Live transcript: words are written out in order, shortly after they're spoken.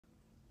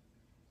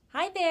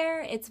Hi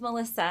there, it's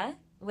Melissa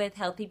with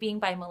Healthy Being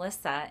by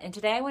Melissa, and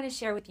today I want to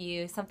share with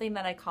you something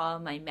that I call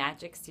my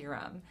magic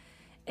serum.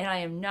 And I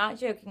am not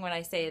joking when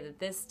I say that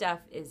this stuff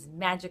is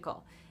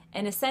magical.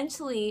 And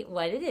essentially,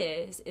 what it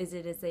is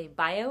it is a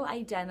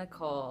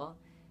bioidentical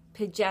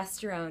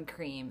progesterone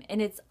cream,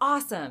 and it's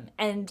awesome.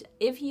 And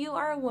if you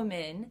are a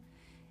woman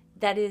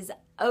that is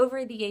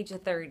over the age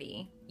of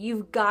 30,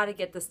 you've got to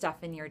get the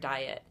stuff in your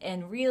diet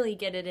and really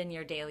get it in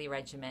your daily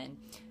regimen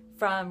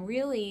from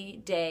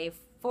really day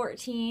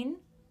 14,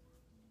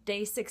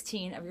 day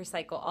 16 of your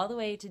cycle, all the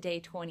way to day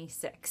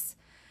 26.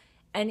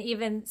 And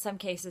even some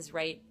cases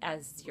right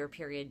as your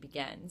period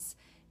begins.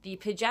 The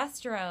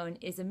progesterone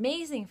is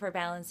amazing for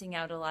balancing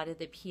out a lot of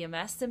the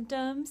PMS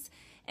symptoms.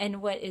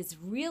 And what is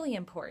really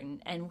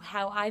important, and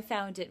how I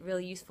found it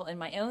really useful in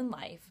my own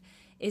life,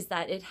 is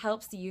that it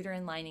helps the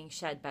uterine lining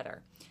shed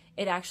better.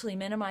 It actually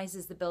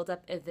minimizes the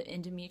buildup of the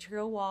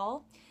endometrial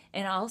wall,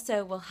 and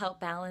also will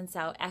help balance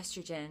out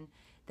estrogen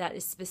that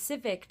is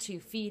specific to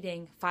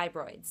feeding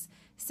fibroids.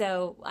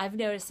 So I've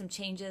noticed some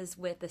changes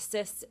with the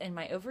cysts in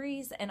my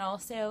ovaries, and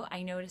also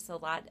I notice a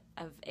lot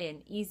of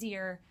an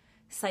easier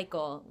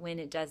cycle when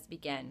it does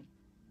begin.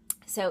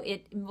 So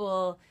it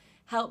will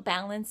help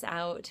balance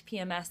out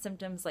PMS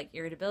symptoms like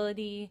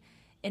irritability,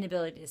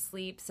 inability to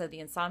sleep, so the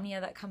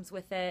insomnia that comes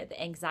with it,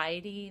 the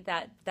anxiety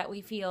that we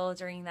feel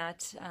during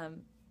that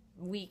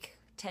week,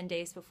 10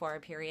 days before our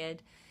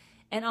period.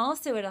 And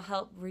also it'll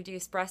help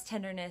reduce breast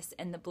tenderness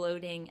and the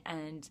bloating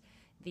and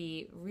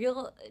the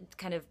real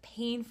kind of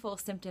painful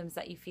symptoms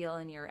that you feel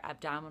in your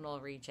abdominal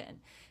region.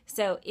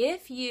 So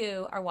if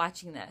you are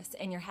watching this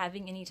and you're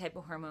having any type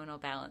of hormonal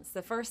balance,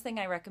 the first thing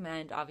I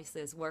recommend obviously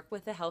is work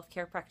with a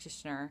healthcare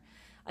practitioner,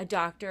 a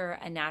doctor,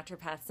 a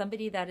naturopath,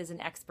 somebody that is an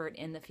expert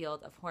in the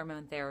field of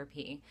hormone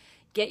therapy.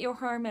 Get your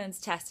hormones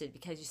tested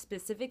because you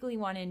specifically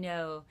want to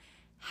know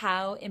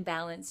how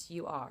imbalanced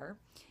you are.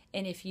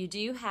 And if you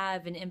do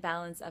have an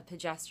imbalance of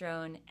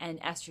progesterone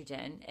and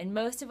estrogen, and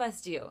most of us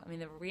do, I mean,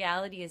 the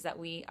reality is that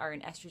we are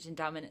an estrogen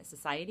dominant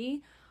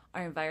society.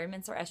 Our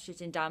environments are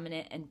estrogen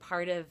dominant, and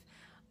part of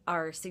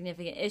our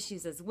significant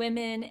issues as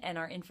women and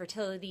our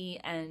infertility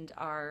and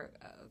our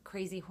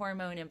crazy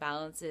hormone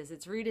imbalances,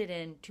 it's rooted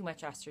in too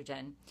much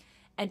estrogen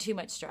and too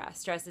much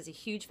stress. Stress is a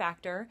huge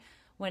factor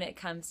when it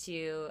comes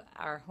to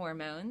our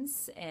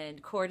hormones,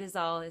 and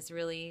cortisol is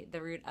really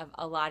the root of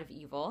a lot of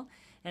evil.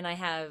 And I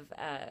have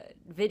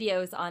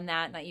videos on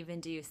that, and I even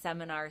do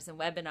seminars and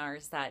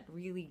webinars that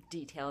really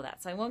detail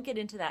that. So I won't get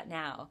into that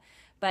now.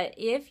 But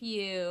if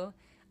you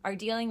are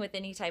dealing with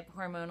any type of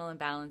hormonal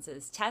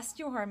imbalances, test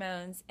your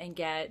hormones and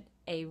get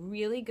a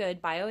really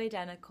good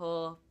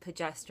bioidentical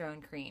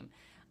progesterone cream.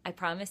 I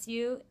promise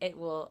you it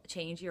will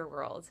change your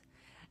world.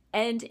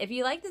 And if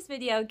you like this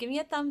video, give me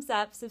a thumbs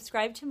up,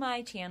 subscribe to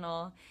my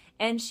channel,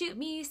 and shoot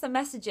me some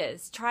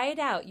messages. Try it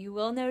out. You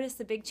will notice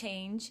a big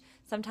change,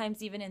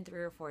 sometimes even in 3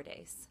 or 4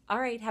 days. All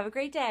right, have a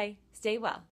great day. Stay well.